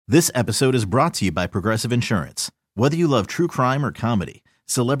This episode is brought to you by Progressive Insurance. Whether you love true crime or comedy,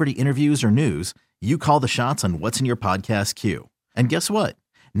 celebrity interviews or news, you call the shots on what's in your podcast queue. And guess what?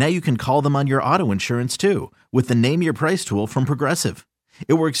 Now you can call them on your auto insurance too with the Name Your Price tool from Progressive.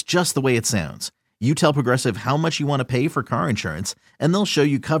 It works just the way it sounds. You tell Progressive how much you want to pay for car insurance, and they'll show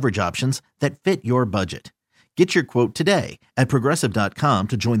you coverage options that fit your budget. Get your quote today at Progressive.com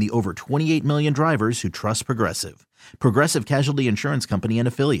to join the over 28 million drivers who trust Progressive. Progressive Casualty Insurance Company and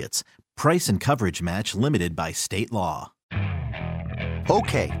Affiliates. Price and coverage match limited by state law.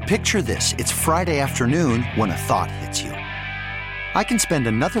 Okay, picture this. It's Friday afternoon when a thought hits you. I can spend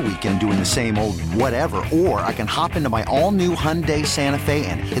another weekend doing the same old whatever, or I can hop into my all-new Hyundai Santa Fe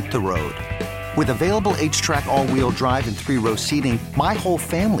and hit the road. With available H-Track all-wheel drive and 3-row seating, my whole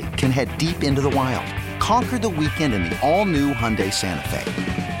family can head deep into the wild. Conquer the weekend in the all-new Hyundai Santa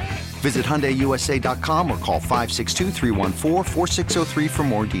Fe. Visit HyundaiUSA.com or call 562-314-4603 for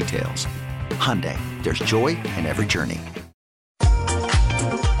more details. Hyundai, there's joy in every journey.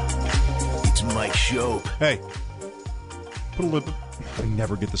 It's Mike Schopp. Hey, put a little. I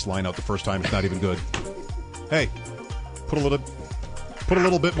never get this line out the first time. It's not even good. Hey, put a little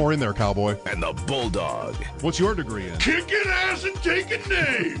bit more in there, cowboy. And the Bulldog. What's your degree in? Kicking ass and taking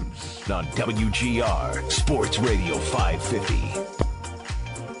names. On WGR Sports Radio 550.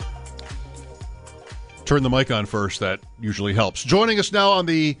 Turn the mic on first. That usually helps. Joining us now on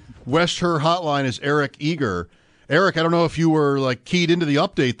the West Her hotline is Eric Eager. Eric, I don't know if you were keyed into the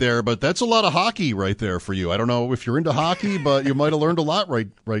update there, but that's a lot of hockey right there for you. I don't know if you're into hockey, but you might have learned a lot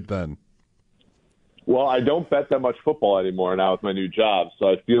right then. Well, I don't bet that much football anymore now with my new job, so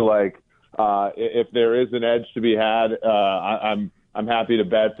I feel like if there is an edge to be had, I'm happy to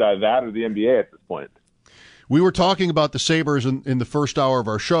bet that or the NBA at this point. We were talking about the Sabres in the first hour of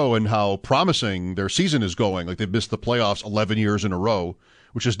our show and how promising their season is going. Like, they've missed the playoffs 11 years in a row,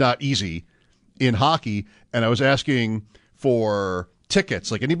 which is not easy in hockey. And I was asking for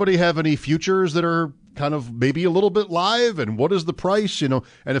tickets. Like, anybody have any futures that are kind of maybe a little bit live? And what is the price? And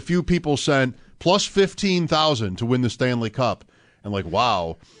a few people sent plus 15,000 to win the Stanley Cup. And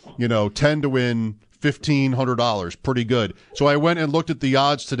wow, 10 to win $1,500, pretty good. So I went and looked at the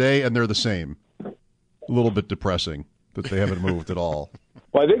odds today, and they're the same. A little bit depressing that they haven't moved at all.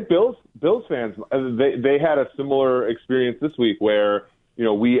 Well, I think Bills fans, they had a similar experience this week where,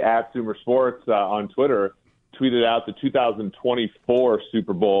 we at Sumer Sports on Twitter tweeted out the 2024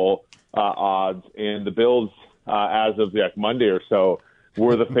 Super Bowl odds, and the Bills, as of Monday or so,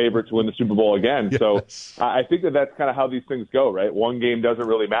 were the favorite to win the Super Bowl again. Yes. So I think that's kind of how these things go, right? One game doesn't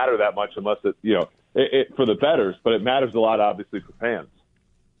really matter that much unless it for the bettors, but it matters a lot, obviously, for fans.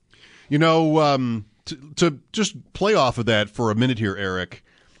 To just play off of that for a minute here, Eric,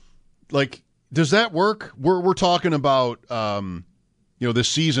 does that work? We're talking about, this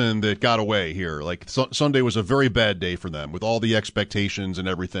season that got away here. Sunday was a very bad day for them with all the expectations and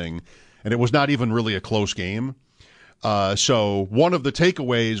everything, and it was not even really a close game. So one of the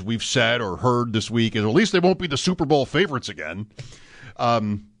takeaways we've said or heard this week is at least they won't be the Super Bowl favorites again. I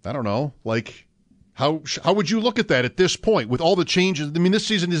don't know, How would you look at that at this point with all the changes? I mean, this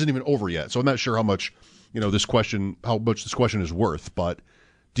season isn't even over yet, so I'm not sure how much this question is worth. But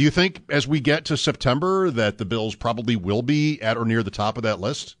do you think as we get to September that the Bills probably will be at or near the top of that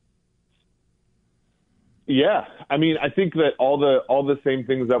list? Yeah, I mean, I think that all the same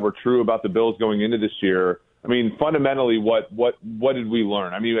things that were true about the Bills going into this year. I mean, fundamentally, what did we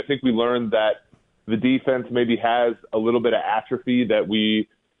learn? I mean, I think we learned that the defense maybe has a little bit of atrophy that we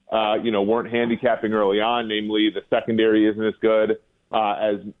weren't handicapping early on, namely the secondary isn't as good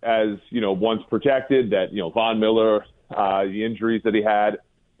as once projected, that, Von Miller, the injuries that he had,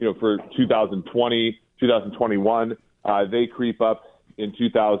 for 2020, 2021, they creep up in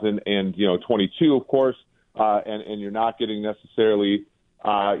 2022, of course, and you're not getting necessarily,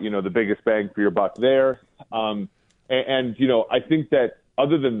 the biggest bang for your buck there. I think that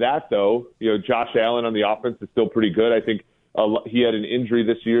other than that, though, Josh Allen on the offense is still pretty good. I think he had an injury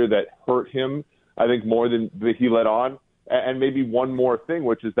this year that hurt him, I think, more than he let on. And maybe one more thing,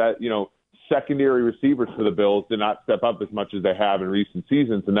 which is that, secondary receivers for the Bills did not step up as much as they have in recent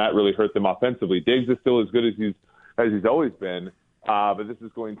seasons, and that really hurt them offensively. Diggs is still as good as he's always been, but this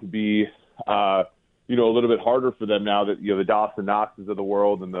is going to be, a little bit harder for them now that, the Dawson Knoxes of the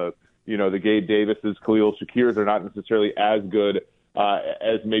world and the Gabe Davises, Khalil Shakirs are not necessarily as good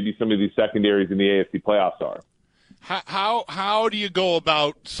as maybe some of these secondaries in the AFC playoffs are. How do you go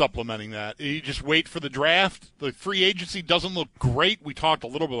about supplementing that? You just wait for the draft? The free agency doesn't look great. We talked a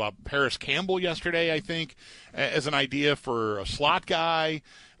little bit about Paris Campbell yesterday, I think, as an idea for a slot guy.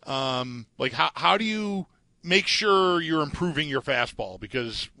 How do you make sure you're improving your fastball,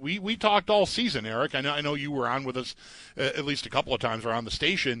 because we talked all season, Eric. I know you were on with us at least a couple of times around the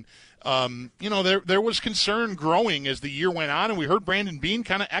station. There was concern growing as the year went on, and we heard Brandon Beane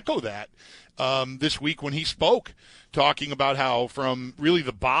kind of echo that this week when he spoke, talking about how from really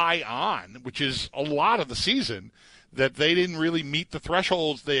the bye on, which is a lot of the season, that they didn't really meet the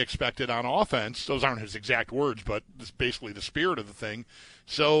thresholds they expected on offense. Those aren't his exact words, but it's basically the spirit of the thing.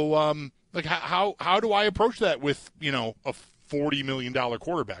 So, how do I approach that with, a $40 million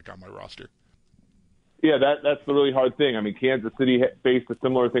quarterback on my roster? Yeah, that's the really hard thing. I mean, Kansas City faced a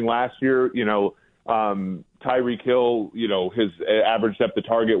similar thing last year. Tyreek Hill, his average depth of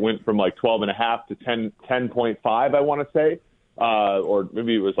target went from like 12.5 to 10.5, I want to say, or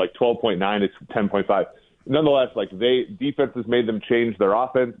maybe it was like 12.9 to 10.5. Nonetheless, defenses made them change their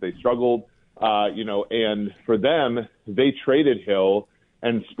offense. They struggled, and for them, they traded Hill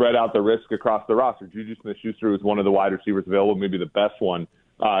and spread out the risk across the roster. Juju Smith-Schuster was one of the wide receivers available, maybe the best one,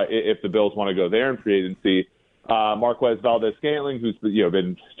 if the Bills want to go there in free agency. Marquez Valdes-Scantling, who's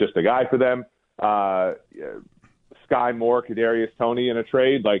been just a guy for them. Sky Moore, Kadarius Toney in a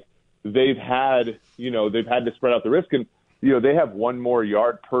trade. They've had to spread out the risk, and they have one more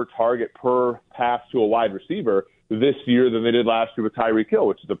yard per target per pass to a wide receiver this year than they did last year with Tyreek Hill,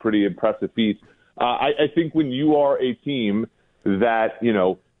 which is a pretty impressive feat. I think when you are a team that,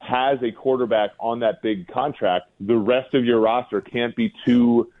 has a quarterback on that big contract, the rest of your roster can't be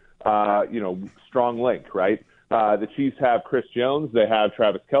too, strong link, right? The Chiefs have Chris Jones. They have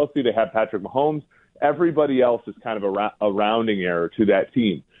Travis Kelce. They have Patrick Mahomes. Everybody else is kind of a rounding error to that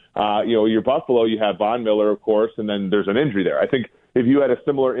team. Your Buffalo, you have Von Miller, of course, and then there's an injury there. I think if you had a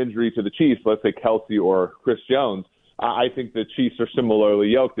similar injury to the Chiefs, let's say Kelce or Chris Jones, I think the Chiefs are similarly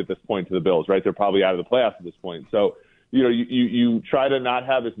yoked at this point to the Bills, right? They're probably out of the playoffs at this point. So, you try to not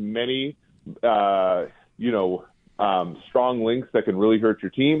have as many, strong links that can really hurt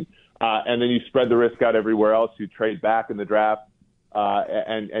your team. And then you spread the risk out everywhere else. You trade back in the draft,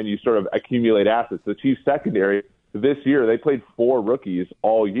 and you sort of accumulate assets. The Chiefs secondary this year, they played 4 rookies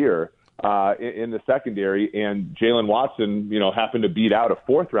all year in the secondary, and Jalen Watson, happened to beat out a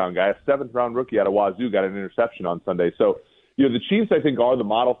 4th-round guy, a 7th-round rookie out of Wazoo, got an interception on Sunday. So, the Chiefs, I think, are the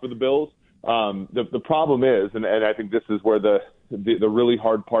model for the Bills. The problem is, and I think this is where the really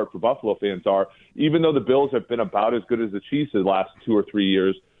hard part for Buffalo fans are, even though the Bills have been about as good as the Chiefs the last 2 or 3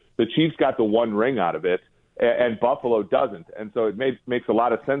 years, the Chiefs got the one ring out of it, and Buffalo doesn't. And so it makes a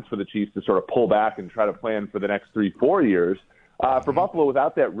lot of sense for the Chiefs to sort of pull back and try to plan for the next 3-4 years. For Buffalo,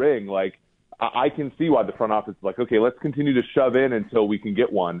 without that ring, I can see why the front office is okay, let's continue to shove in until we can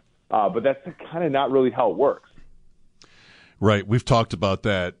get one. But that's kind of not really how it works. Right. We've talked about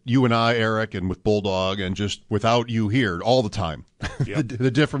that, you and I, Eric, and with Bulldog, and just without you here all the time. Yep. the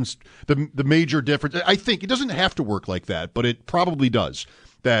difference, the major difference, I think it doesn't have to work like that, but it probably does,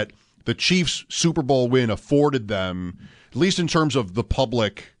 that the Chiefs' Super Bowl win afforded them, at least in terms of the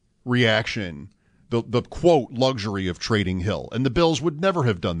public reaction, the quote luxury of trading Hill. And the Bills would never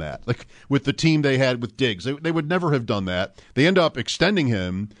have done that. With the team they had with Diggs, they would never have done that. They end up extending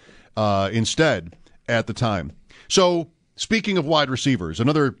him instead at the time. So, speaking of wide receivers,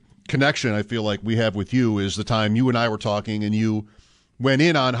 another connection I feel like we have with you is the time you and I were talking and you went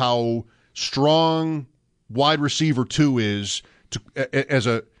in on how strong wide receiver 2 is as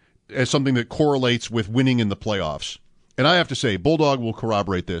something that correlates with winning in the playoffs. And I have to say, Bulldog will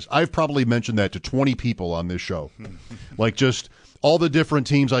corroborate this. I've probably mentioned that to 20 people on this show. Just all the different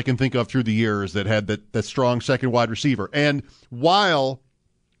teams I can think of through the years that had that strong second wide receiver. And while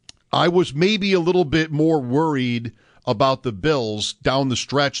I was maybe a little bit more worried about the Bills down the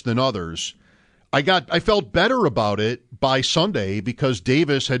stretch than others, I felt better about it by Sunday because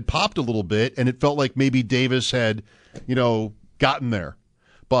Davis had popped a little bit, and it felt like maybe Davis had, gotten there.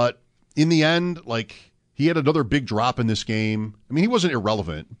 But in the end, he had another big drop in this game. I mean, he wasn't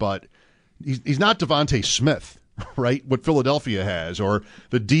irrelevant, but he's not Devontae Smith, right? What Philadelphia has, or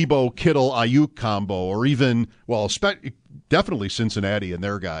the Debo Kittle-Ayuk combo, or even, definitely Cincinnati and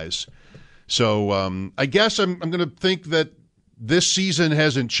their guys. So I guess I'm going to think that this season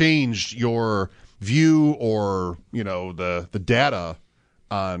hasn't changed your view or, the data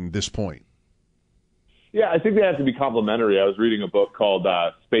on this point. Yeah, I think they have to be complementary. I was reading a book called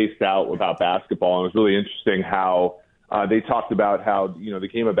Spaced Out about basketball, and it was really interesting how they talked about how, the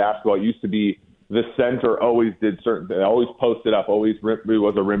game of basketball used to be the center always did certain things, always posted up, always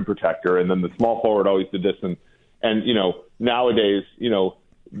was a rim protector, and then the small forward always did this. And nowadays,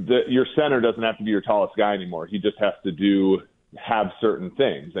 your center doesn't have to be your tallest guy anymore. He just has to have certain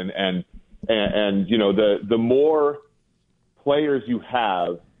things. And the more players you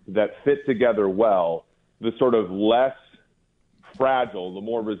have that fit together well, the sort of less fragile, the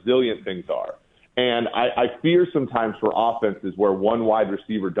more resilient things are. And I fear sometimes for offenses where one wide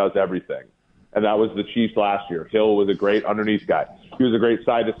receiver does everything. And that was the Chiefs last year. Hill was a great underneath guy. He was a great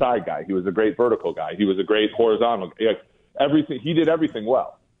side-to-side guy. He was a great vertical guy. He was a great horizontal guy. Everything, he did everything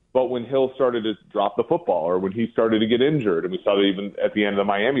well. But when Hill started to drop the football, or when he started to get injured, and we saw that even at the end of the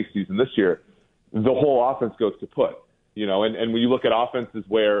Miami season this year, the whole offense goes to put. And when you look at offenses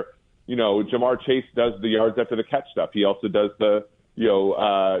where, Jamar Chase does the yards after the catch stuff, he also does the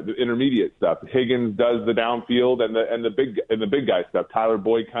intermediate stuff. Higgins does the downfield and the big guy stuff. Tyler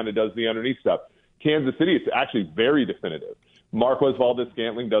Boyd kind of does the underneath stuff. Kansas City, it's actually very definitive. Marquez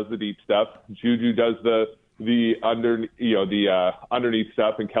Valdes-Scantling does the deep stuff. Juju does the underneath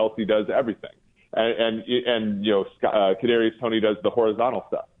stuff, and Kelsey does everything. And Kadarius Toney does the horizontal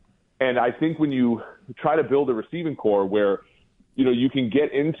stuff. And I think when you try to build a receiving core where you can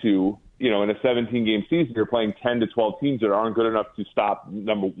get into in a 17-game season, you're playing 10 to 12 teams that aren't good enough to stop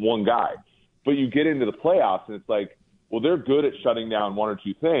number one guy. But you get into the playoffs, and it's like, well, they're good at shutting down one or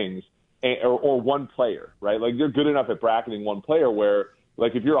two things, or one player, right? Like, they're good enough at bracketing one player where,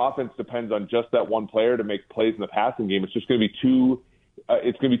 like, if your offense depends on just that one player to make plays in the passing game, it's just going to be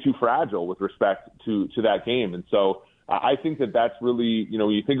too fragile with respect to that game. And so I think that's really, when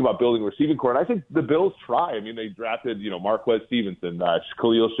you think about building a receiving core, and I think the Bills try. I mean, they drafted, Marquez Stevenson,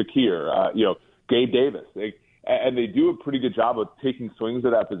 Khalil Shakir, Gabe Davis. And they do a pretty good job of taking swings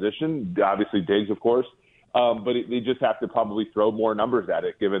at that position. Obviously, Diggs, of course. But they just have to probably throw more numbers at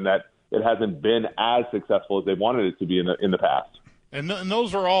it, given that it hasn't been as successful as they wanted it to be in the past. And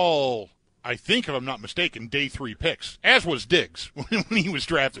those are all, I think, if I'm not mistaken, day 3 picks, as was Diggs when he was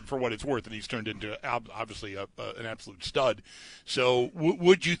drafted, for what it's worth, and he's turned into obviously an absolute stud. So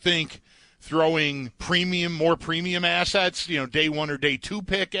would you think throwing more premium assets, day 1 or day 2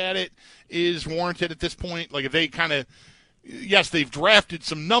 pick at it is warranted at this point? Like, if they kind of, yes, they've drafted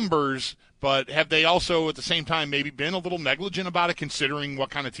some numbers, but have they also at the same time maybe been a little negligent about it, considering what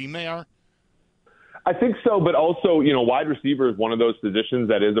kind of team they are? I think so, but also, wide receiver is one of those positions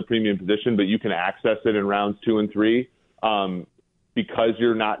that is a premium position, but you can access it in rounds 2 and 3 because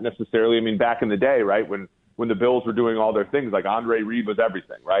you're not necessarily, back in the day, right, when the Bills were doing all their things, like Andre Reed was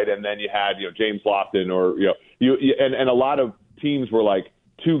everything, right? And then you had, James Lofton and a lot of teams were like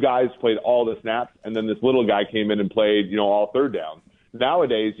 2 guys played all the snaps, and then this little guy came in and played, all third down.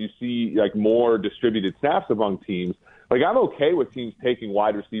 Nowadays, you see like more distributed snaps among teams. Like, I'm okay with teams taking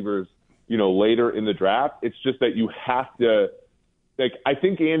wide receivers later in the draft. It's just that you have to, I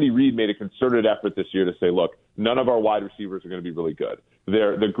think Andy Reid made a concerted effort this year to say, look, none of our wide receivers are going to be really good.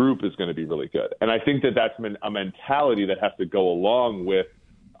 The group is going to be really good. And I think that's a mentality that has to go along with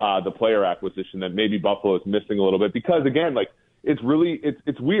the player acquisition that maybe Buffalo is missing a little bit, because again, it's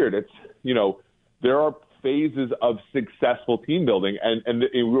weird. It's, there are phases of successful team building, and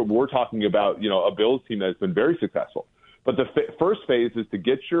we're talking about, a Bills team that's been very successful. But the first phase is to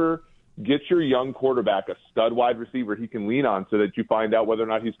get your young quarterback a stud wide receiver he can lean on so that you find out whether or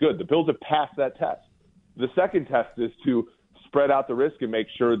not he's good. The Bills have passed that test. The second test is to spread out the risk and make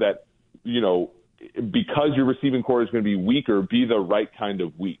sure that, because your receiving core is going to be weaker, be the right kind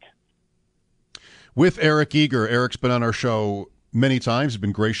of weak. With Eric Eager, Eric's been on our show many times. He's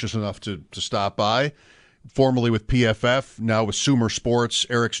been gracious enough to stop by, formerly with PFF, now with Sumer Sports.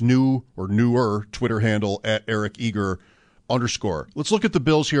 Eric's newer Twitter handle at Eric Eager _. Let's look at the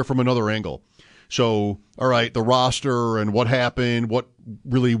Bills here from another angle. So, all right, the roster and what happened, what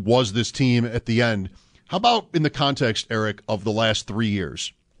really was this team at the end. How about in the context, Eric, of the last 3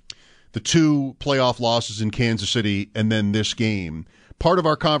 years? The 2 playoff losses in Kansas City and then this game. Part of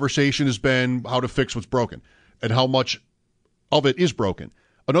our conversation has been how to fix what's broken and how much of it is broken.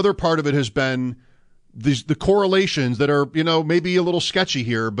 Another part of it has been the correlations that are, maybe a little sketchy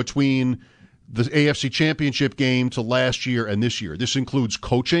here between the AFC Championship game to last year and this year. This includes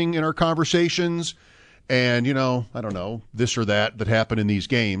coaching in our conversations and, I don't know, this or that happened in these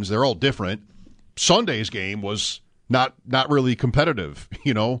games. They're all different. Sunday's game was not really competitive.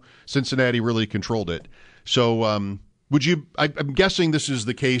 Cincinnati really controlled it. So I'm guessing this is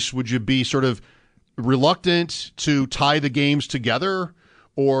the case. Would you be sort of reluctant to tie the games together,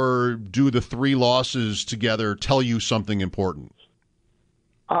 or do the 3 losses together tell you something important?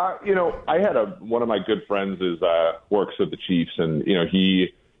 I had one of my good friends works with the Chiefs, and he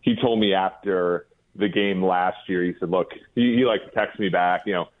told me after the game last year, he said, look, he texted me back,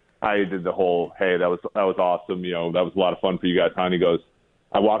 I did the whole, hey, that was awesome, that was a lot of fun for you guys, huh? And he goes,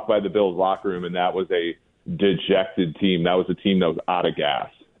 I walked by the Bills locker room, and that was a dejected team. That was a team that was out of gas.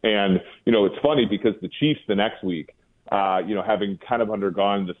 And it's funny because the Chiefs the next week, having kind of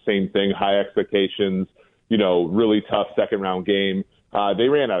undergone the same thing, high expectations, really tough second-round game. They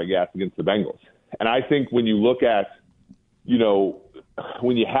ran out of gas against the Bengals. And I think when you look at,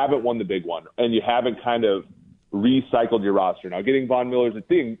 when you haven't won the big one and you haven't kind of recycled your roster. Now, getting Von Miller's a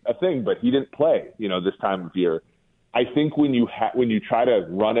thing, but he didn't play, this time of year. I think when you try to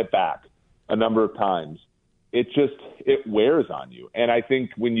run it back a number of times, it wears on you. And I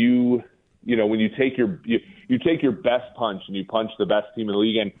think when you take your best punch and you punch the best team in the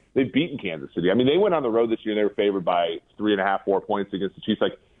league, and they've beaten Kansas City. I mean, they went on the road this year and they were favored by 3.5, 4 points against the Chiefs.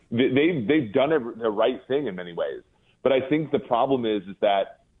 Like they've done the right thing in many ways. But I think the problem is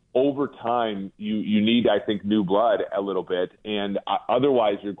that over time you need, I think, new blood a little bit, and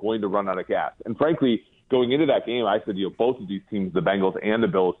otherwise you're going to run out of gas. And frankly, going into that game, I said, both of these teams, the Bengals and the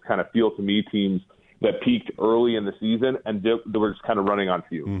Bills, kind of feel to me teams that peaked early in the season and they were just kind of running on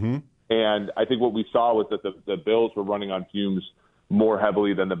fumes. Mm-hmm. And I think what we saw was that the Bills were running on fumes more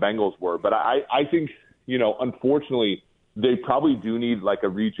heavily than the Bengals were. But I think, unfortunately, they probably do need like a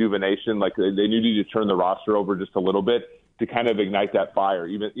rejuvenation. Like they need to turn the roster over just a little bit to kind of ignite that fire.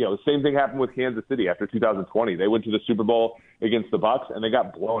 Even, the same thing happened with Kansas City after 2020. They went to the Super Bowl against the Bucs and they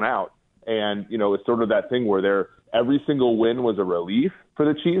got blown out. And, it's sort of that thing where every single win was a relief for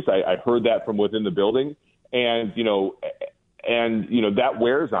the Chiefs. I heard that from within the building. And, that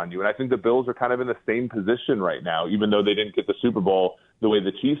wears on you. And I think the Bills are kind of in the same position right now, even though they didn't get the Super Bowl the way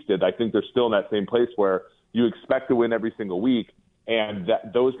the Chiefs did. I think they're still in that same place where you expect to win every single week. And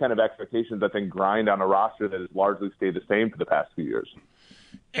those kind of expectations, I think, grind on a roster that has largely stayed the same for the past few years.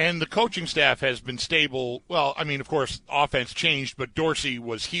 And the coaching staff has been stable. Well, I mean, of course, offense changed, but Dorsey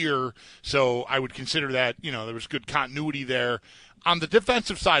was here, so I would consider that, there was good continuity there. On the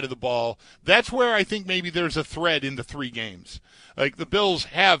defensive side of the ball, that's where I think maybe there's a thread in the 3 games. Like the Bills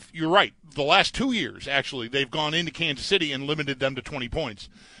have, you're right, the last 2 years, actually, they've gone into Kansas City and limited them to 20 points.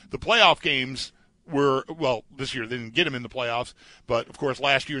 The playoff games this year they didn't get them in the playoffs, but, of course,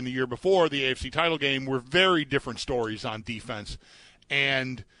 last year and the year before, the AFC title game were very different stories on defense.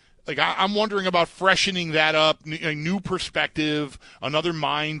 And I'm wondering about freshening that up, a new perspective, another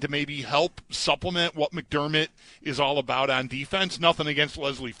mind to maybe help supplement what McDermott is all about on defense. Nothing against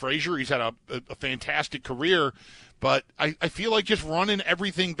Leslie Frazier. He's had a fantastic career. But I feel like just running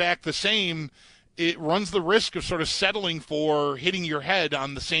everything back the same, it runs the risk of sort of settling for hitting your head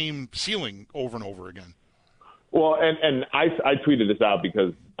on the same ceiling over and over again. Well, and I tweeted this out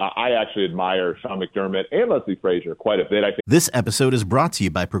because I actually admire Sean McDermott and Leslie Frazier quite a bit. This episode is brought to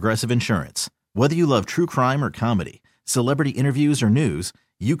you by Progressive Insurance. Whether you love true crime or comedy, celebrity interviews or news,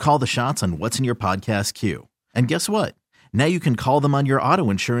 you call the shots on what's in your podcast queue. And guess what? Now you can call them on your auto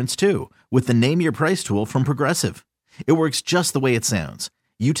insurance too with the Name Your Price tool from Progressive. It works just the way it sounds.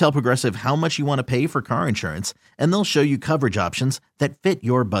 You tell Progressive how much you want to pay for car insurance, and they'll show you coverage options that fit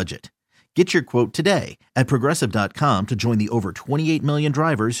your budget. Get your quote today at Progressive.com to join the over 28 million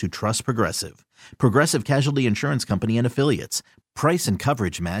drivers who trust Progressive. Progressive Casualty Insurance Company and Affiliates. Price and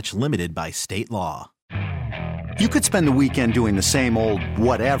coverage match limited by state law. You could spend the weekend doing the same old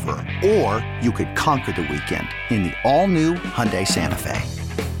whatever, or you could conquer the weekend in the all-new Hyundai Santa Fe.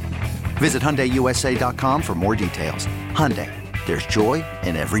 Visit HyundaiUSA.com for more details. Hyundai, there's joy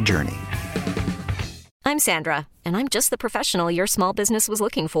in every journey. I'm Sandra, and I'm just the professional your small business was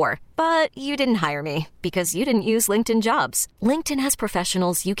looking for. But you didn't hire me because you didn't use LinkedIn Jobs. LinkedIn has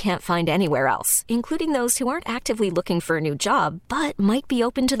professionals you can't find anywhere else, including those who aren't actively looking for a new job, but might be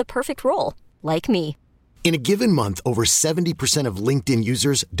open to the perfect role, like me. In a given month, over 70% of LinkedIn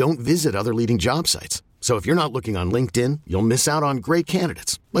users don't visit other leading job sites. So if you're not looking on LinkedIn, you'll miss out on great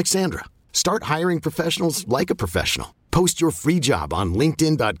candidates like Sandra. Start hiring professionals like a professional. Post your free job on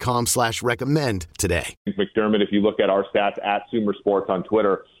linkedin.com/recommend today. McDermott, if you look at our stats at Sumer Sports on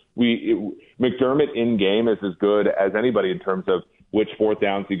Twitter, McDermott in game is as good as anybody in terms of which fourth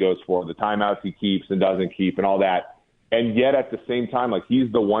downs he goes for, the timeouts he keeps and doesn't keep and all that. And yet at the same time, like he's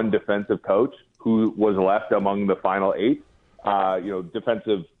the one defensive coach who was left among the final 8,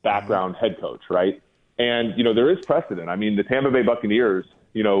 defensive background head coach, right? And, there is precedent. I mean, the Tampa Bay Buccaneers,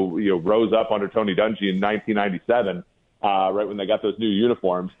 rose up under Tony Dungy in 1997, right when they got those new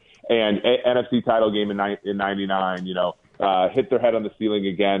uniforms, and NFC title game in 99, hit their head on the ceiling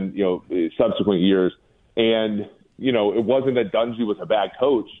again, subsequent years. And, it wasn't that Dungy was a bad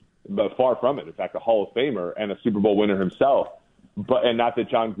coach, but far from it. In fact, a Hall of Famer and a Super Bowl winner himself, and not that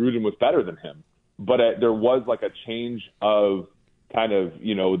John Gruden was better than him. But there was like a change of kind of,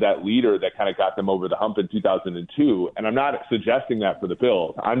 that leader that kind of got them over the hump in 2002. And I'm not suggesting that for the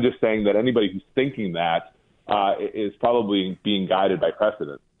Bills. I'm just saying that anybody who's thinking that is probably being guided by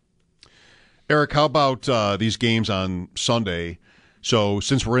precedent. Eric, how about these games on Sunday? So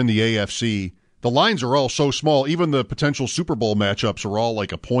since we're in the AFC, The lines are all so small. Even the potential Super Bowl matchups are all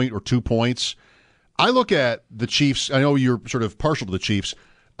like a point or 2 points. I look at the Chiefs. I know you're sort of partial to the Chiefs.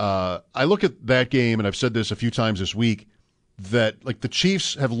 I look at that game, and I've said this a few times this week, that like the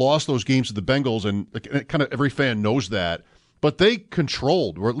Chiefs have lost those games to the Bengals, and like, kind of every fan knows that. But they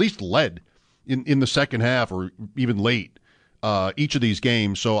controlled, or at least led, in the second half or even late each of these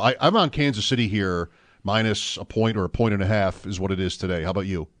games. So I'm on Kansas City here, minus a point or a point and a half is what it is today. How about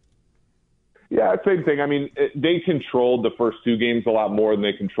you? Yeah, same thing. I mean, they controlled the first two games a lot more than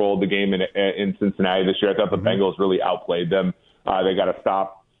they controlled the game in Cincinnati this year. I thought the Bengals really outplayed them. They got a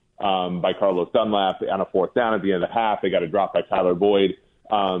stop by Carlos Dunlap on a fourth down at the end of the half. They got a drop by Tyler Boyd.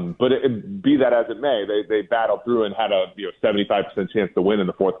 But be that as it may, they battled through and had a 75% chance to win in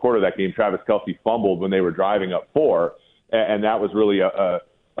the fourth quarter of that game. Travis Kelce fumbled when they were driving up 4, and that was really a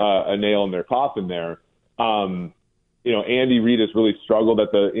nail in their coffin there. Andy Reid has really struggled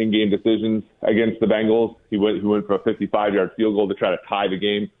at the in-game decisions against the Bengals. He went for a 55-yard field goal to try to tie the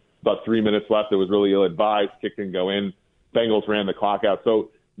game. About 3 minutes left. It was really ill-advised. Kick didn't go in. Bengals ran the clock out. So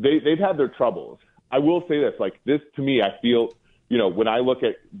they've had their troubles. I will say this, to me, I feel, when I look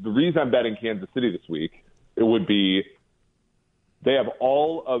at the reason I'm betting Kansas City this week, it would be they have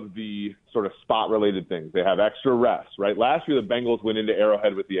all of the sort of spot-related things. They have extra rest, right? Last year, the Bengals went into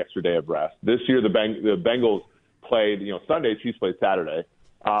Arrowhead with the extra day of rest. This year, the Bengals played, Sunday, Chiefs played Saturday.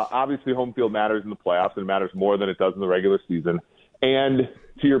 Obviously, home field matters in the playoffs, and it matters more than it does in the regular season. And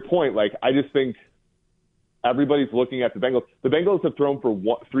to your point, I just think everybody's looking at the Bengals. The Bengals have thrown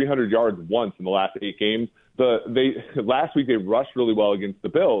for 300 yards once in the last 8 games. Last week, they rushed really well against the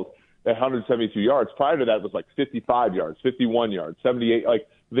Bills at 172 yards. Prior to that, it was 55 yards, 51 yards, 78.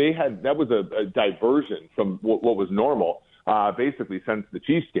 That was a diversion from what was normal, basically since the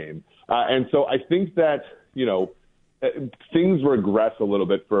Chiefs game. And so I think that, things regress a little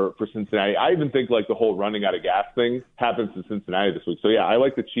bit for Cincinnati. I even think the whole running out of gas thing happens to Cincinnati this week. So yeah, I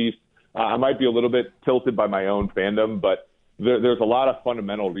like the Chiefs. I might be a little bit tilted by my own fandom, but there's a lot of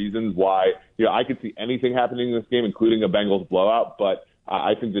fundamental reasons why I could see anything happening in this game, including a Bengals blowout. But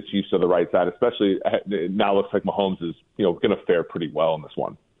I think the Chiefs are the right side, especially now. Looks like Mahomes is going to fare pretty well in this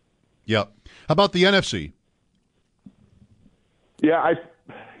one. Yeah. How about the NFC? Yeah,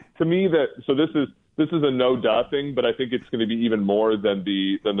 to me this is a no-duh thing, but I think it's going to be even more than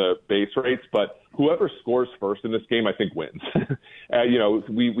the base rates. But whoever scores first in this game, I think wins.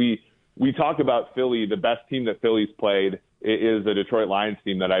 We talk about Philly. The best team that Philly's played is the Detroit Lions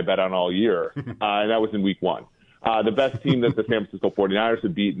team that I bet on all year, and that was in week 1. The best team that the San Francisco 49ers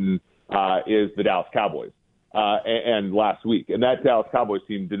have beaten is the Dallas Cowboys, and last week. And that Dallas Cowboys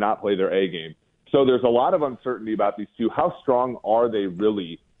team did not play their A game. So there's a lot of uncertainty about these two. How strong are they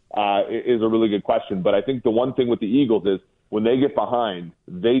really is a really good question. But I think the one thing with the Eagles is when they get behind,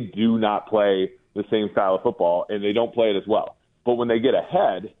 they do not play the same style of football, and they don't play it as well. But when they get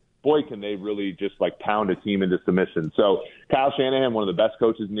ahead, boy, can they really just pound a team into submission. So Kyle Shanahan, one of the best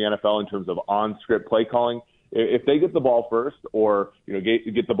coaches in the NFL in terms of on-script play calling, if they get the ball first or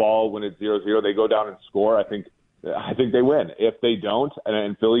get the ball when it's 0-0, they go down and score, I think they win. If they don't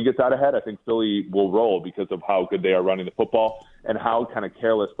and Philly gets out ahead, I think Philly will roll because of how good they are running the football and how kind of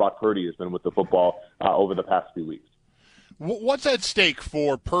careless Brock Purdy has been with the football over the past few weeks. What's at stake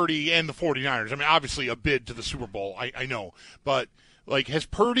for Purdy and the 49ers? I mean, obviously a bid to the Super Bowl, I know. But, has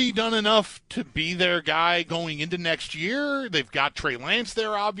Purdy done enough to be their guy going into next year? They've got Trey Lance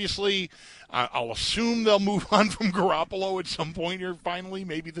there, obviously. I'll assume they'll move on from Garoppolo at some point here, finally,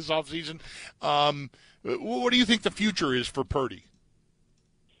 maybe this offseason. What do you think the future is for Purdy?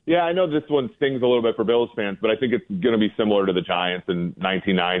 Yeah, I know this one stings a little bit for Bills fans, but I think it's going to be similar to the Giants in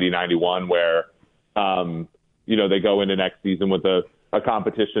 1990-91 where, they go into next season with a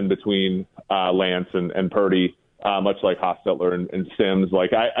competition between Lance and Purdy, much like Hostetler and Sims.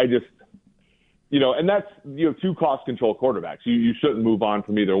 I just and that's, two cost control quarterbacks. You shouldn't move on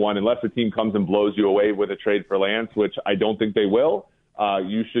from either one unless the team comes and blows you away with a trade for Lance, which I don't think they will.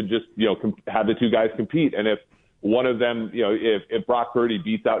 You should just, have the two guys compete. And if one of them, if Brock Purdy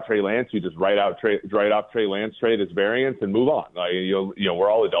beats out Trey Lance, you just write off Trey Lance, trade his variance and move on. We're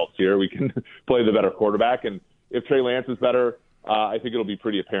all adults here. We can play the better quarterback. And if Trey Lance is better, I think it'll be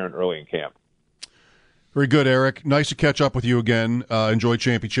pretty apparent early in camp. Very good, Eric. Nice to catch up with you again. Enjoy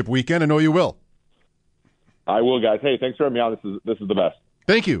championship weekend. I know you will. I will, guys. Hey, thanks for having me on. This is the best.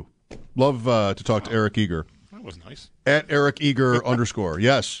 Thank you. Love to talk to Eric Eager. That was nice. At Eric Eager _.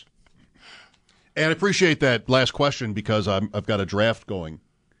 Yes. And I appreciate that last question because I've got a draft going.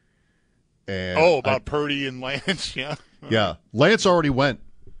 And about Purdy and Lance, yeah. Yeah. Lance already went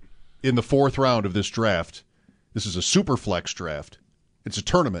in the 4th round of this draft. This is a super flex draft. It's a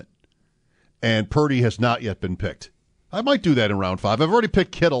tournament. and Purdy has not yet been picked. I might do that in round 5. I've already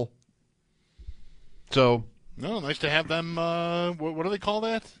picked Kittle. So, no, nice to have them. What do they call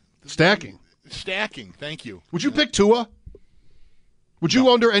that? Stacking. Stacking. Thank you. Would you pick Tua? Would you,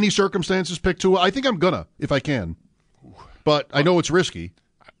 under any circumstances, pick Tua? I think I'm gonna, if I can. But I know it's risky.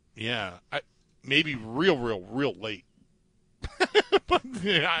 Yeah, maybe real late. But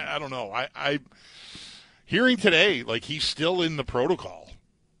yeah, I don't know. I hearing today, like, he's still in the protocol.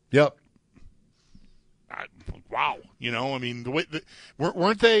 Yep. Wow. You know, I mean, the way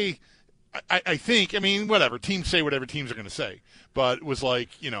weren't they? I think. I mean, whatever teams say, whatever teams are going to say. But it was like,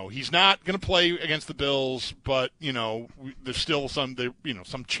 you know, he's not going to play against the Bills, but, you know, there's still some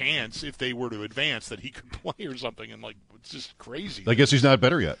chance if they were to advance that he could play or something. And, like, it's just crazy. I guess he's not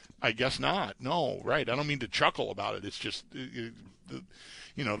better yet. I guess not. No, right. I don't mean to chuckle about it. It's just, the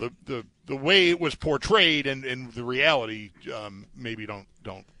way it was portrayed and the reality maybe don't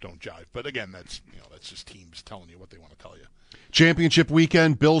jive. But again, that's just teams telling you what they want to tell you. Championship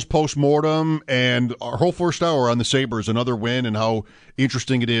weekend, Bills postmortem, and our whole first hour on the Sabres, another win and how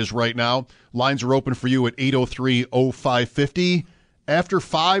interesting it is right now. Lines are open for you at 803-0550. After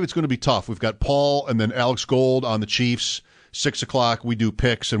 5, it's going to be tough. We've got Paul and then Alex Gold on the Chiefs. 6 o'clock, we do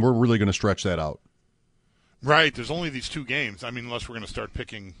picks, and we're really going to stretch that out. Right. There's only these 2 games. I mean, unless we're going to start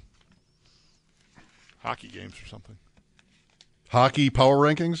picking hockey games or something. Hockey power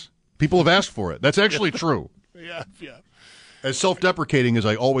rankings? People have asked for it. That's actually true. Yeah. As self-deprecating as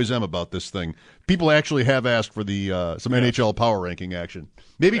I always am about this thing, people actually have asked for the some NHL power ranking action.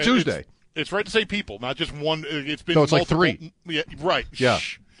 Maybe Tuesday. It's right to say people, not just one. It's been it's multiple, like 3. Yeah, right. Yeah.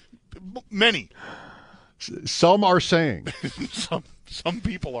 Many. Some are saying. Some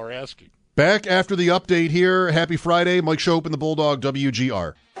people are asking. Back after the update here. Happy Friday. Mike Schopp and the Bulldog,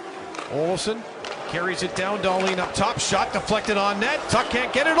 WGR. Olofsson carries it down. Dahlin up top. Shot deflected on net. Tuck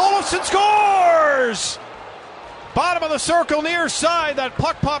can't get it. Olofsson scores! Bottom of the circle, near side. That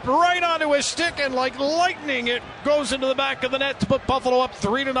puck popped right onto his stick, and like lightning, it goes into the back of the net to put Buffalo up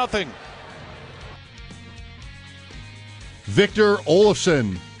 3-0. Victor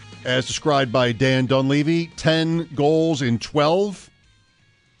Olofsson, as described by Dan Dunleavy, 10 goals in 12.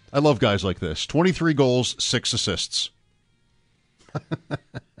 I love guys like this. 23 goals, 6 assists.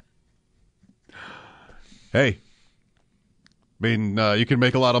 Hey, I mean, you can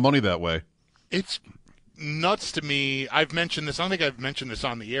make a lot of money that way. It's nuts to me. I've mentioned this. I don't think I've mentioned this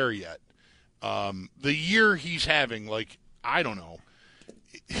on the air yet. The year he's having, like, I don't know.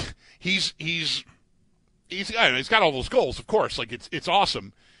 He's got all those goals, of course. Like, it's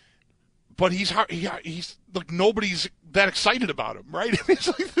awesome. But he's like, nobody's that excited about him, right? It's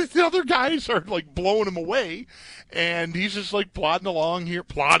like the other guys are like blowing him away, and he's just like plodding along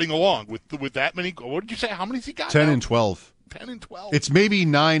with that many. What did you say? How many's he got? 10 now? and 12. 10 and 12. It's maybe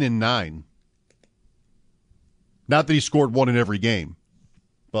 9 and 9. Not that he scored 1 in every game,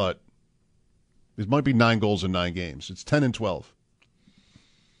 but it might be 9 goals in 9 games. It's 10 and 12.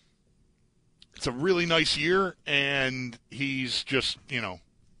 It's a really nice year, and he's just,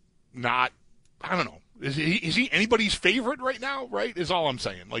 not, I don't know. Is he anybody's favorite right now, right, is all I'm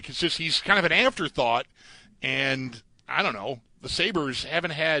saying. Like, it's just he's kind of an afterthought, and I don't know. The Sabres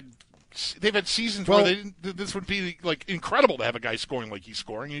they've had seasons where this would be, like, incredible to have a guy scoring like he's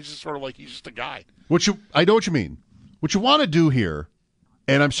scoring. He's just sort of like he's just a guy. I know what you mean. What you want to do here,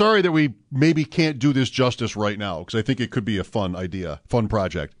 and I'm sorry that we maybe can't do this justice right now because I think it could be a fun idea, fun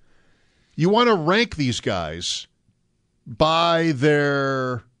project. You want to rank these guys by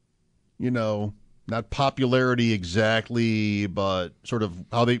their, not popularity exactly, but sort of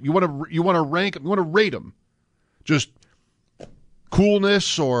how you want to rank them, you want to rate them. Just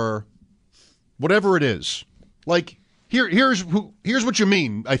coolness or whatever it is. Like, here's what you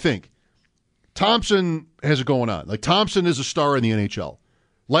mean, I think. Thompson has it going on. Like, Thompson is a star in the NHL.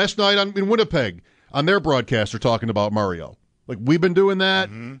 Last night in Winnipeg, on their broadcast, they're talking about Mario. Like, we've been doing that.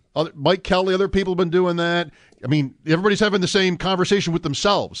 Mm-hmm. Mike Kelly, other people have been doing that. I mean, everybody's having the same conversation with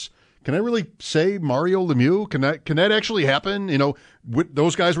themselves. Can I really say Mario Lemieux? Can that actually happen?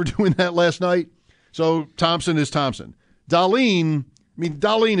 Those guys were doing that last night. So Thompson is Thompson. Dahlin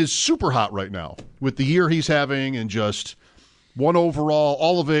is super hot right now with the year he's having and just one overall,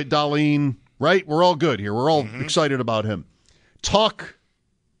 all of it. Dahlin, right? We're all good here. We're all excited about him. Tuck,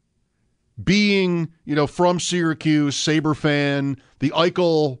 being, from Syracuse, Sabre fan, the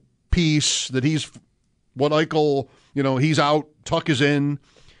Eichel piece that he's out, Tuck is in,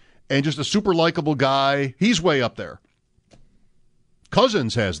 and just a super likable guy. He's way up there.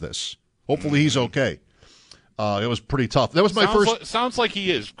 Cousins has this. Hopefully he's okay. It was pretty tough. That was my first. Sounds like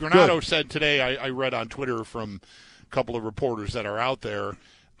he is. Granato said today, I read on Twitter from a couple of reporters that are out there,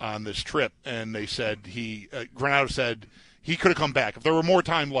 on this trip, and they said Granato said he could have come back if there were more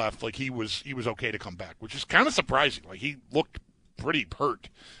time left. Like he was okay to come back, which is kind of surprising. Like he looked pretty hurt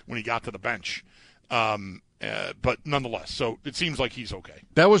when he got to the bench, but nonetheless, so it seems like he's okay.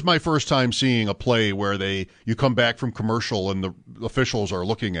 That was my first time seeing a play where you come back from commercial and the officials are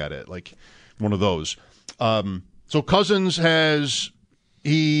looking at it, like one of those. So Cousins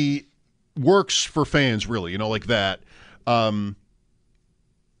he works for fans, really, like that. And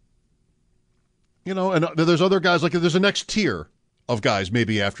there's other guys, like there's a next tier of guys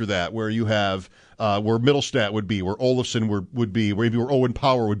maybe after that where you have where Middlestat would be, where Olofsson would be, where maybe where Owen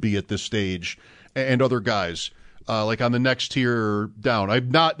Power would be at this stage, and other guys like on the next tier down.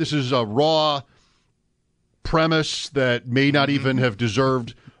 This is a raw premise that may not even have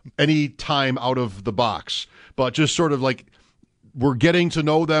deserved any time out of the box, but just sort of like we're getting to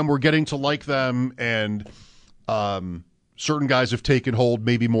know them, we're getting to like them, and certain guys have taken hold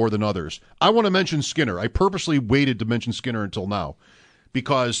maybe more than others. I want to mention Skinner. I purposely waited to mention Skinner until now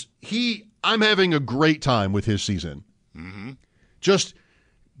because I'm having a great time with his season. Mm-hmm. Just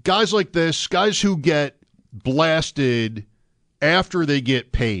guys like this, guys who get blasted after they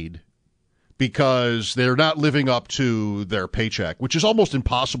get paid because they're not living up to their paycheck, which is almost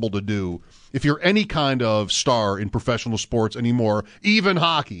impossible to do if you're any kind of star in professional sports anymore, even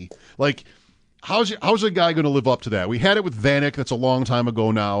hockey. Like, how's a guy going to live up to that? We had it with Vanek. That's a long time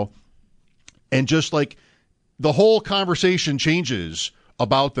ago now. And just like the whole conversation changes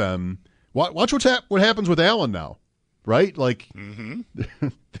about them. Watch what happens with Allen now, right? Like,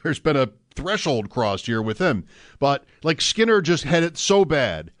 there's been a threshold crossed here with him. But, like, Skinner just had it so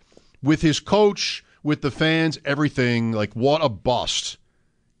bad with his coach, with the fans, everything. Like, what a bust.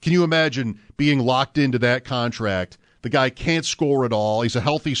 Can you imagine being locked into that contract? The guy can't score at all. He's a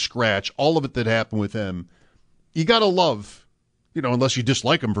healthy scratch. All of it that happened with him. You got to love, unless you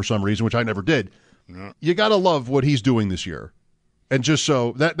dislike him for some reason, which I never did. Yeah. You got to love what he's doing this year. And just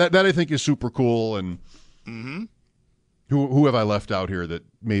so, that I think is super cool. And who have I left out here that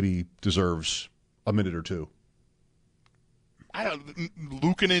maybe deserves a minute or two?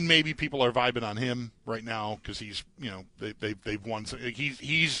 Luukkonen, maybe people are vibing on him right now because he's, they've won.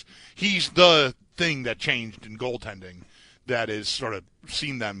 He's the thing that changed in goaltending that has sort of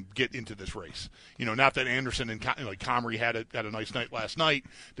seen them get into this race. Not that Anderson and Comrie had a nice night last night,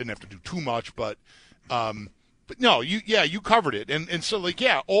 didn't have to do too much, but no, you covered it, and so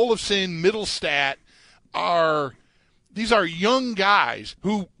Olofsson, Middlestat these are young guys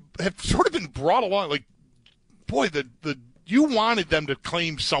who have sort of been brought along. Like, boy, you wanted them to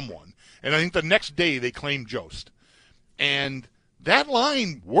claim someone, and I think the next day they claimed Jost, and that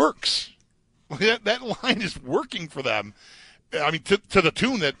line works. That line is working for them. I mean, to the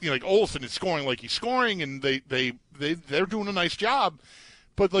tune that Olofsson is scoring like he's scoring, and they're doing a nice job.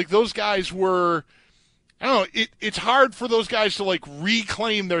 But those guys were, I don't know. It's hard for those guys to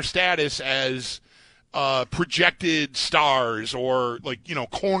reclaim their status as projected stars or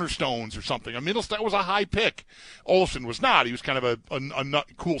cornerstones or something. I mean, Middlestat was a high pick. Olofsson was not. He was kind of a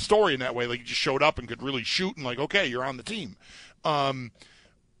cool story in that way. Like, he just showed up and could really shoot and okay, you're on the team.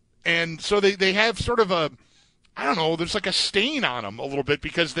 And so they have sort of I don't know, there's a stain on them a little bit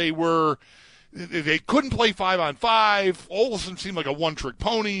because they couldn't play 5-on-5. Olofsson seemed like a one-trick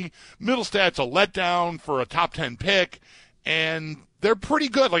pony. Middlestat's a letdown for a top 10 pick. And they're pretty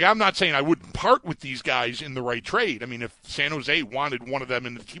good. I'm not saying I wouldn't part with these guys in the right trade. I mean, if San Jose wanted one of them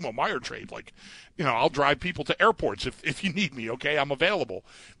in the Timo Meier trade, I'll drive people to airports if you need me, okay? I'm available.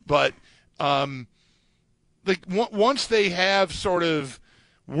 But, once they have sort of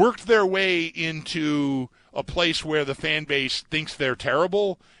worked their way into a place where the fan base thinks they're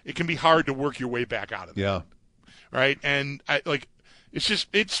terrible, it can be hard to work your way back out of it. Yeah. Right? And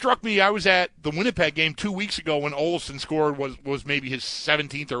it struck me. I was at the Winnipeg game 2 weeks ago when Olofsson scored was maybe his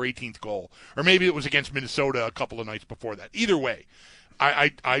 17th or 18th goal, or maybe it was against Minnesota a couple of nights before that. Either way,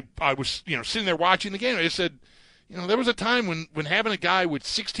 I was sitting there watching the game. And I said, there was a time when having a guy with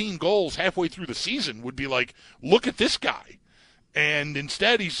 16 goals halfway through the season would be like, look at this guy, and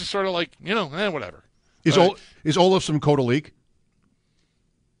instead he's just sort of whatever. Is Olofsson Kodalik?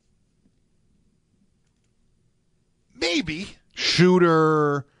 Maybe.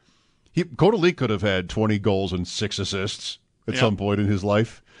 Shooter. Kodalik could have had 20 goals and 6 assists at some point in his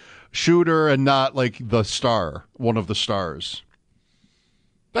life. Shooter and not the star, one of the stars.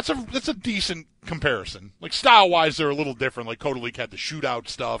 That's a decent comparison. Style-wise, they're a little different. Kodalik had the shootout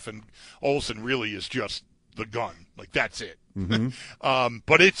stuff, and Olofsson really is just the gun. That's it. Mm-hmm.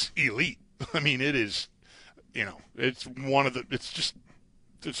 But it's elite. I mean, it is, it's one of the, it's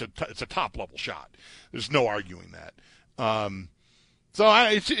a top-level shot. There's no arguing that. So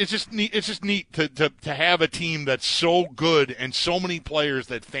it's just neat. It's just neat to have a team that's so good and so many players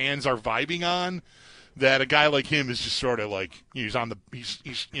that fans are vibing on, that a guy like him is just sort of like he's in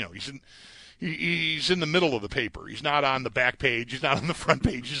the middle of the paper. He's not on the back page. He's not on the front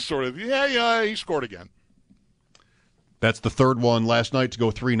page. He's sort of he scored again. That's the third one last night to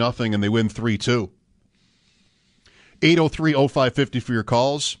go 3-0, and they win 3-2. 803-0550 for your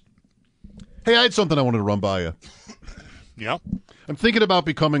calls. Hey, I had something I wanted to run by you. Yeah. I'm thinking about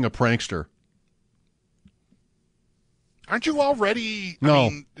becoming a prankster. Aren't you already? No. I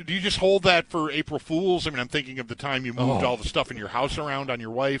mean, do you just hold that for April Fools? I mean, I'm thinking of the time you moved all the stuff in your house around on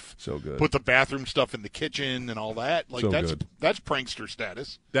your wife. So good. Put the bathroom stuff in the kitchen and all that. Like so that's good. That's prankster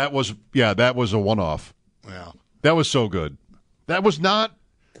status. That was a one-off. Yeah. That was so good. That was not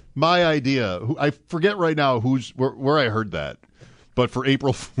my idea. I forget right now where I heard that. But for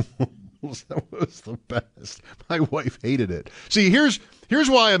April Fools, that was the best. My wife hated it. See, here's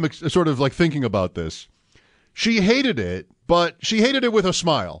why I'm sort of like thinking about this. She hated it, but she hated it with a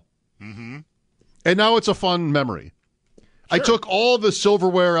smile. Mm-hmm. And now it's a fun memory. Sure. I took all the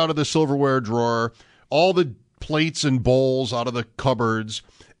silverware out of the silverware drawer, all the plates and bowls out of the cupboards,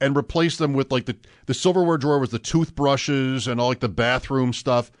 and replaced them with like the silverware drawer was the toothbrushes and all like the bathroom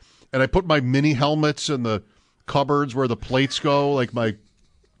stuff. And I put my mini helmets in the cupboards where the plates go, like my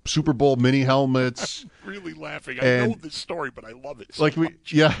Super Bowl mini helmets. I'm really laughing. I know this story, but I love it so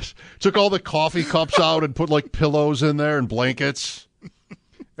much. Yes. Took all the coffee cups out and put like pillows in there and blankets.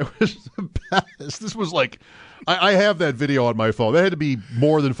 It was the best. This was like, I have that video on my phone. That had to be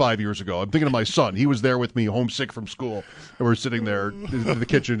more than 5 years ago. I'm thinking of my son. He was there with me, homesick from school. And we're sitting there in the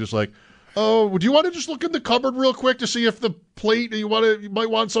kitchen just like, oh, do you want to just look in the cupboard real quick to see if the plate, you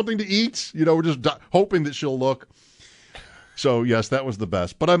might want something to eat? You know, we're just hoping that she'll look. So, yes, that was the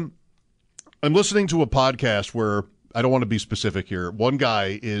best. But I'm listening to a podcast where, I don't want to be specific here, one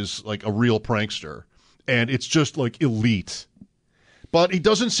guy is like a real prankster, and it's just like elite. But he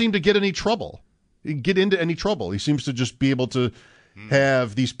doesn't seem to get any trouble. Get into any trouble. He seems to just be able to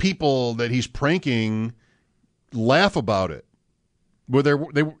have these people that he's pranking laugh about it. Where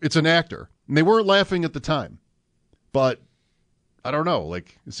it's an actor. And they weren't laughing at the time. But, I don't know,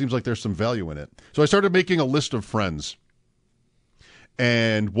 like, it seems like there's some value in it. So I started making a list of friends.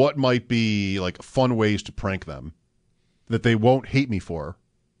 And what might be like fun ways to prank them that they won't hate me for.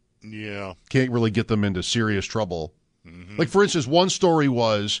 Yeah. Can't really get them into serious trouble. Mm-hmm. Like, for instance, one story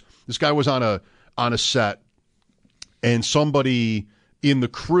was this guy was on a set, and somebody in the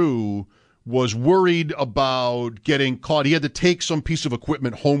crew was worried about getting caught. He had to take some piece of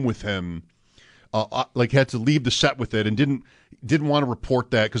equipment home with him, like had to leave the set with it, and didn't want to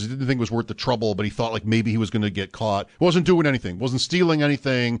report that because he didn't think it was worth the trouble, but he thought like maybe he was going to get caught. Wasn't doing anything, wasn't stealing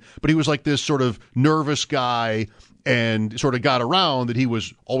anything, but he was like this sort of nervous guy and sort of got around that he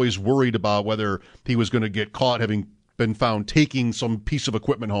was always worried about whether he was going to get caught having been found taking some piece of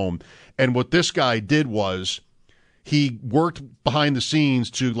equipment home. And what this guy did was he worked behind the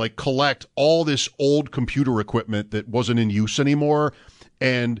scenes to like collect all this old computer equipment that wasn't in use anymore,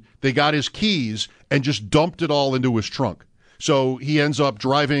 and they got his keys and just dumped it all into his trunk. So he ends up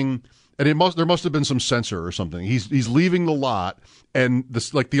driving, and there must have been some sensor or something. He's leaving the lot, and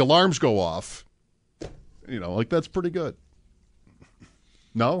the alarms go off. You know, like that's pretty good.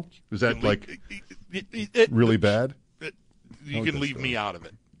 No, is that like really bad? You can leave me out of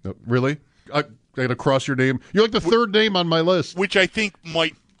it. No, really? I got to cross your name. You're like the third name on my list, which I think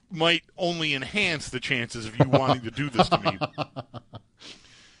might only enhance the chances of you wanting to do this to me.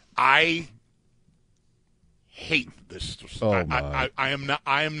 I hate this. Oh, I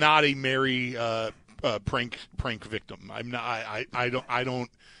am not a Mary prank victim. I'm not. I don't.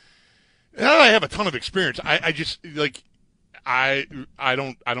 I have a ton of experience. I just like I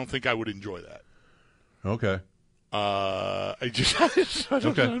don't think I would enjoy that. Okay. I'm just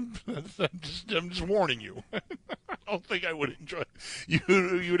warning you. I don't think I would enjoy it. You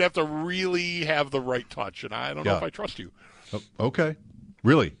would have to really have the right touch, and I don't know if I trust you. Okay.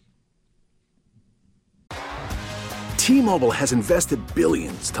 Really? T-Mobile has invested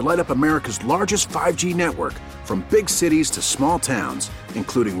billions to light up America's largest 5G network, from big cities to small towns,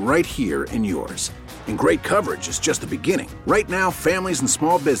 including right here in yours. And great coverage is just the beginning. Right now, families and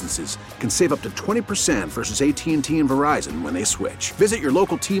small businesses can save up to 20% versus AT&T and Verizon when they switch. Visit your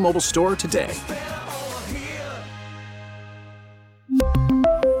local T-Mobile store today.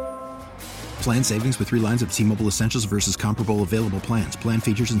 Plan savings with 3 lines of T-Mobile Essentials versus comparable available plans. Plan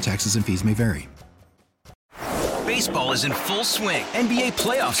features and taxes and fees may vary. Baseball Baseball is in full swing. NBA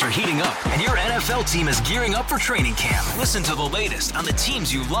playoffs are heating up, and your NFL team is gearing up for training camp. Listen to the latest on the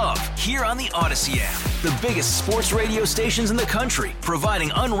teams you love here on the Odyssey app. The biggest sports radio stations in the country,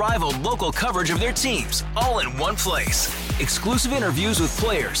 providing unrivaled local coverage of their teams, all in one place. Exclusive interviews with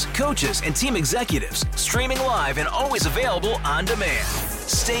players, coaches, and team executives, streaming live and always available on demand.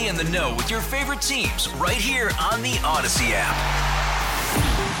 Stay in the know with your favorite teams right here on the Odyssey app.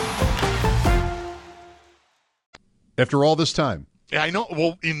 After all this time. Yeah, I know.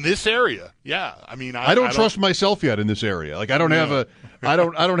 Well, in this area, yeah. I mean, I don't trust myself yet in this area. Like I don't have I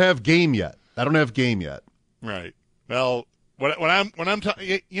don't have game yet. I don't have game yet. Right. Well, when I'm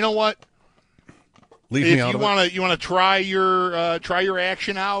you know what? Leave me out of it. If you want to try your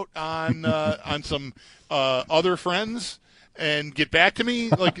action out on some other friends and get back to me,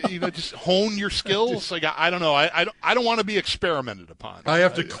 like just hone your skills. Like I don't know, I don't want to be experimented upon. I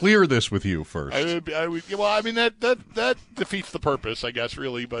have to clear this with you first. Well, I mean that defeats the purpose, I guess,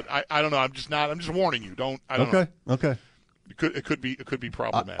 really. But I don't know. I'm just warning you. I don't know. Okay. It could be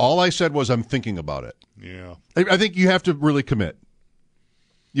problematic. All I said was I'm thinking about it. Yeah. I think you have to really commit.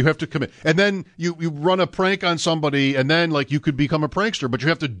 You have to commit. And then you run a prank on somebody, and then like you could become a prankster, but you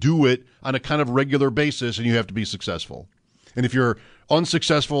have to do it on a kind of regular basis, and you have to be successful. And if you're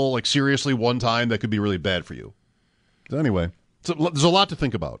unsuccessful, like seriously one time, that could be really bad for you. So anyway, there's a lot to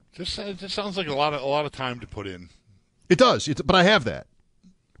think about. It just sounds like a lot of time to put in. It does, but I have that.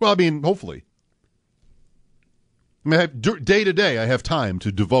 Well, I mean, hopefully. I mean, day to day, I have time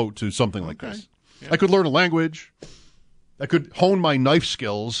to devote to something like this. Yeah. I could learn a language. I could hone my knife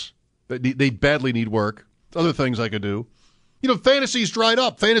skills. They badly need work. Other things I could do. Fantasy's dried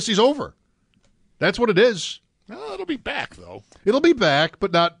up. Fantasy's over. That's what it is. Well, it'll be back, though. It'll be back,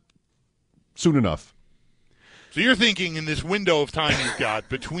 but not soon enough. So you're thinking in this window of time you've got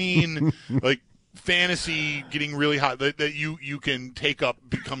between like fantasy getting really hot that you can take up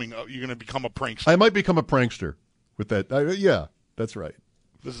you're going to become a prankster. I might become a prankster with that. Yeah, that's right.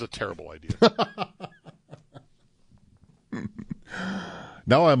 This is a terrible idea.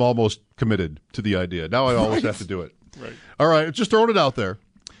 Now I'm almost committed to the idea. Now I always have to do it. Right. All right, just throwing it out there.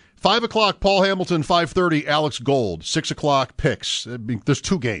 5 o'clock, Paul Hamilton. 5:30, Alex Gold. 6 o'clock, picks. There's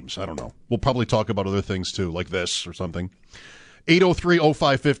 2 games. I don't know. We'll probably talk about other things, too, like this or something.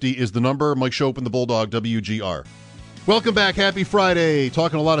 803-0550 is the number. Mike Schopp and the Bulldog, WGR. Welcome back. Happy Friday.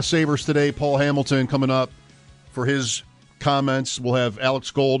 Talking a lot of Sabres today. Paul Hamilton coming up for his comments. We'll have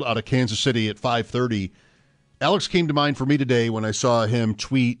Alex Gold out of Kansas City at 5:30. Alex came to mind for me today when I saw him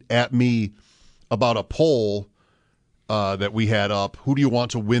tweet at me about a poll that we had up. Who do you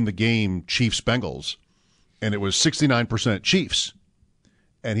want to win the game, Chiefs-Bengals? And it was 69% Chiefs.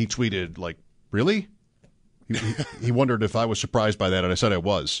 And he tweeted, like, really? He wondered if I was surprised by that, and I said I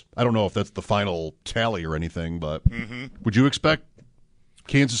was. I don't know if that's the final tally or anything, but would you expect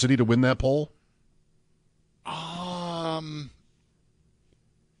Kansas City to win that poll? I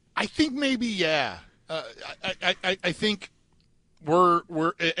think maybe, yeah. I think we're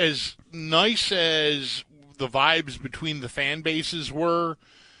as nice as the vibes between the fan bases were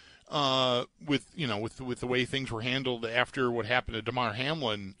with the way things were handled after what happened to Damar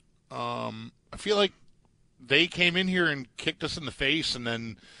Hamlin. I feel like they came in here and kicked us in the face, and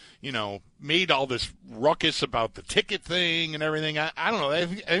then made all this ruckus about the ticket thing and everything. I don't know. I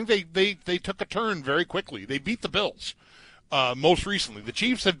think they took a turn very quickly. They beat the Bills most recently. The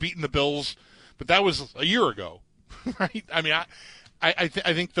Chiefs have beaten the Bills, but that was a year ago, right? I mean, I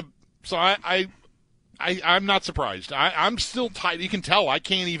think I'm not surprised. I'm still tight. You can tell. I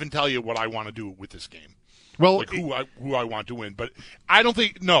can't even tell you what I want to do with this game. Well, like who I want to win, but I don't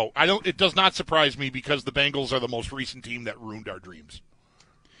think. No, I don't. It does not surprise me because the Bengals are the most recent team that ruined our dreams.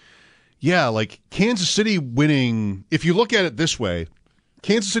 Yeah, like Kansas City winning. If you look at it this way,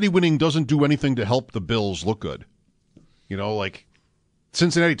 Kansas City winning doesn't do anything to help the Bills look good. Like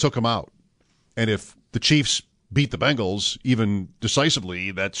Cincinnati took them out, and if the Chiefs beat the Bengals even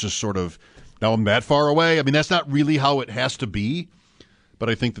decisively, that's just sort of. Now I'm that far away. I mean, that's not really how it has to be, but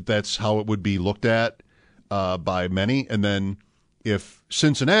I think that's how it would be looked at by many. And then if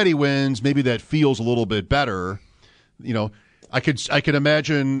Cincinnati wins, maybe that feels a little bit better. I could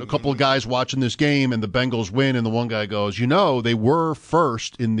imagine a couple of guys watching this game and the Bengals win, and the one guy goes, they were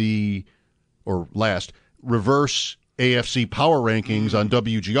first or last reverse AFC power rankings on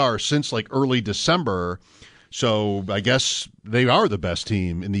WGR since like early December. So I guess they are the best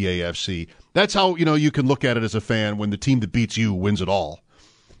team in the AFC. That's how, you can look at it as a fan when the team that beats you wins it all.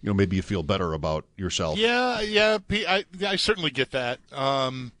 Maybe you feel better about yourself. Yeah, I certainly get that.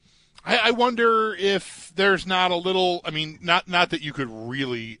 I wonder if there's not a little, not that you could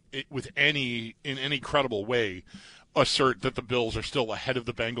really, in any credible way, assert that the Bills are still ahead of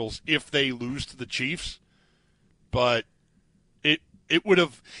the Bengals if they lose to the Chiefs. But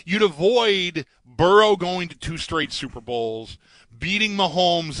you'd avoid Burrow going to 2 straight Super Bowls, beating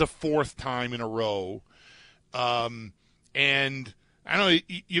Mahomes a 4th time in a row. And I don't know,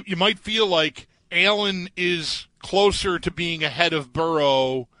 you might feel like Allen is closer to being ahead of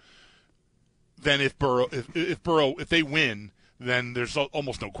Burrow than if they win, then there's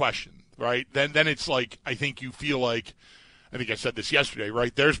almost no question, right? Then it's like, I think you feel like, I think I said this yesterday,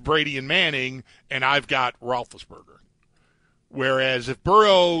 right? There's Brady and Manning, and I've got Roethlisberger. Whereas if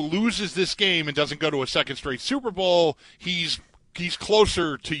Burrow loses this game and doesn't go to a 2nd straight Super Bowl, he's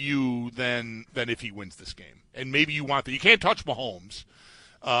closer to you than if he wins this game. And maybe you want that. You can't touch Mahomes.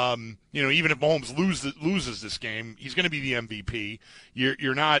 Even if Mahomes loses this game, he's going to be the MVP.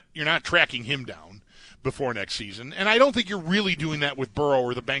 You're not tracking him down before next season. And I don't think you're really doing that with Burrow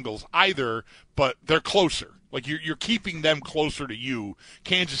or the Bengals either, but they're closer. Like, you're keeping them closer to you.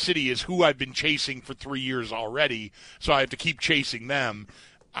 Kansas City is who I've been chasing for 3 years already, so I have to keep chasing them.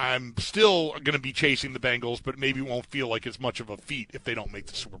 I'm still going to be chasing the Bengals, but maybe it won't feel like as much of a feat if they don't make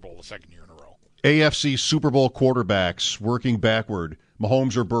the Super Bowl the 2nd year in a row. AFC Super Bowl quarterbacks working backward.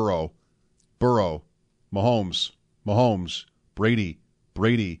 Mahomes or Burrow? Burrow. Mahomes. Mahomes. Brady.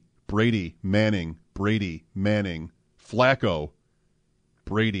 Brady. Brady. Manning. Brady. Manning. Flacco.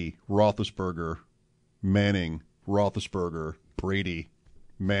 Brady. Roethlisberger. Manning, Roethlisberger, Brady,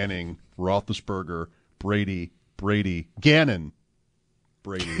 Manning, Roethlisberger, Brady, Gannon,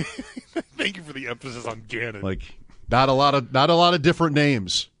 Brady. Thank you for the emphasis on Gannon. Like, not a lot of different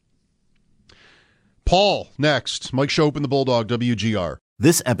names. Paul, next. Mike Shope and the Bulldog, WGR.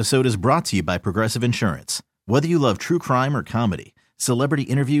 This episode is brought to you by Progressive Insurance. Whether you love true crime or comedy, celebrity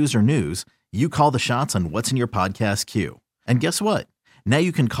interviews or news, you call the shots on what's in your podcast queue. And guess what? Now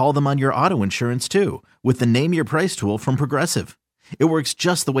you can call them on your auto insurance, too, with the Name Your Price tool from Progressive. It works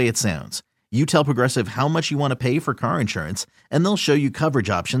just the way it sounds. You tell Progressive how much you want to pay for car insurance, and they'll show you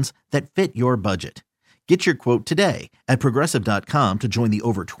coverage options that fit your budget. Get your quote today at Progressive.com to join the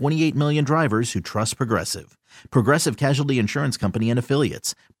over 28 million drivers who trust Progressive. Progressive Casualty Insurance Company and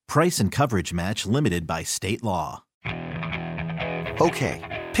Affiliates. Price and coverage match limited by state law.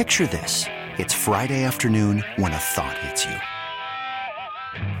 Okay, picture this. It's Friday afternoon when a thought hits you.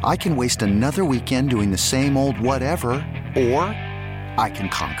 I can waste another weekend doing the same old whatever, or I can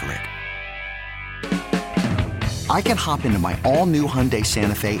conquer it. I can hop into my all-new Hyundai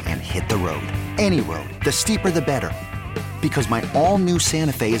Santa Fe and hit the road. Any road. The steeper, the better. Because my all-new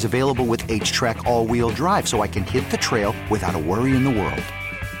Santa Fe is available with H-Track all-wheel drive, so I can hit the trail without a worry in the world.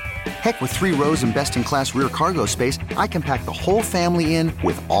 Heck, with 3 rows and best-in-class rear cargo space, I can pack the whole family in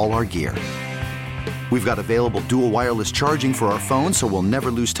with all our gear. We've got available dual wireless charging for our phones, so we'll never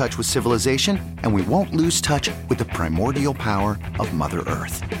lose touch with civilization, and we won't lose touch with the primordial power of Mother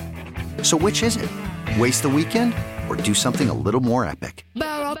Earth. So which is it? Waste the weekend or do something a little more epic?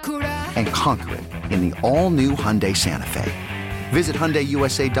 And conquer it in the all-new Hyundai Santa Fe. Visit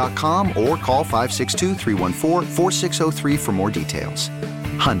HyundaiUSA.com or call 562-314-4603 for more details.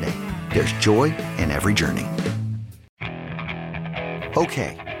 Hyundai, there's joy in every journey.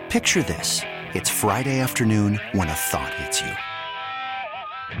 Okay, picture this. It's Friday afternoon when a thought hits you.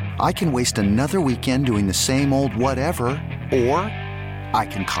 I can waste another weekend doing the same old whatever, or I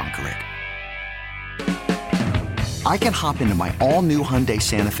can conquer it. I can hop into my all-new Hyundai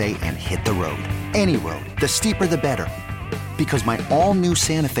Santa Fe and hit the road. Any road. The steeper, the better. Because my all-new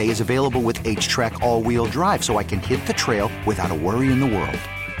Santa Fe is available with H-Track all-wheel drive, so I can hit the trail without a worry in the world.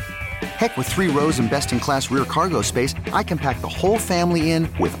 Heck, with 3 rows and best-in-class rear cargo space, I can pack the whole family in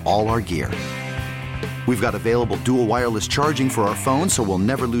with all our gear. We've got available dual wireless charging for our phones, so we'll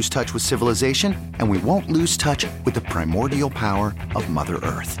never lose touch with civilization, and we won't lose touch with the primordial power of Mother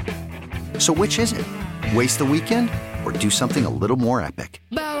Earth. So which is it? Waste the weekend or do something a little more epic?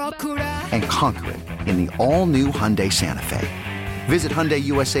 And conquer it in the all-new Hyundai Santa Fe. Visit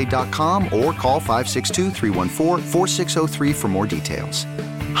HyundaiUSA.com or call 562-314-4603 for more details.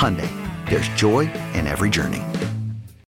 Hyundai, there's joy in every journey.